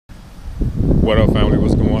What up, family?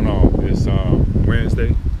 What's going on? It's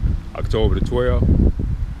Wednesday, October the 12th.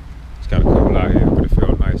 It's kind of cool out here, but it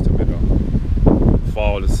feels nice to me though.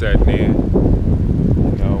 Fall is setting in,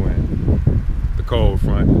 you know, and the cold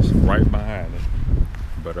front is right behind it.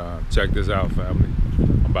 But check this out, family.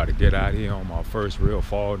 I'm about to get out here on my first real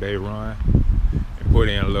fall day run and put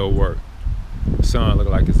in a little work. The sun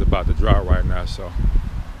looks like it's about to drop right now, so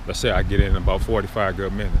let's say I get in about 45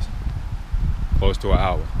 good minutes, close to an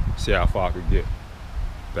hour. See how far I could get.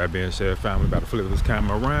 That being said, family, about to flip this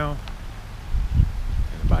camera around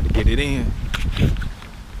and about to get it in.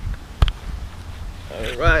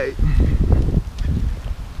 All right.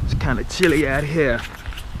 It's kind of chilly out here.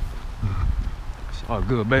 It's all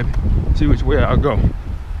good, baby. See which way I'll go.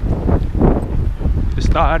 Get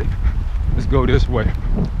started. Let's go this way.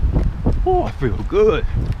 Oh, I feel good.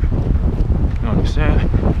 You know what I'm saying?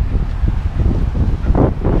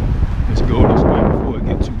 Let's go before it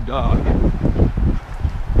gets too dark.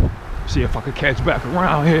 See if I can catch back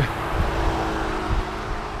around here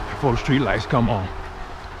before the street lights come on.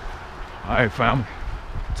 All right, family.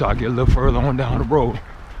 Till I get a little further on down the road.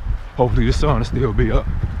 Hopefully the sun will still be up.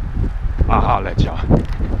 I'll holler at y'all.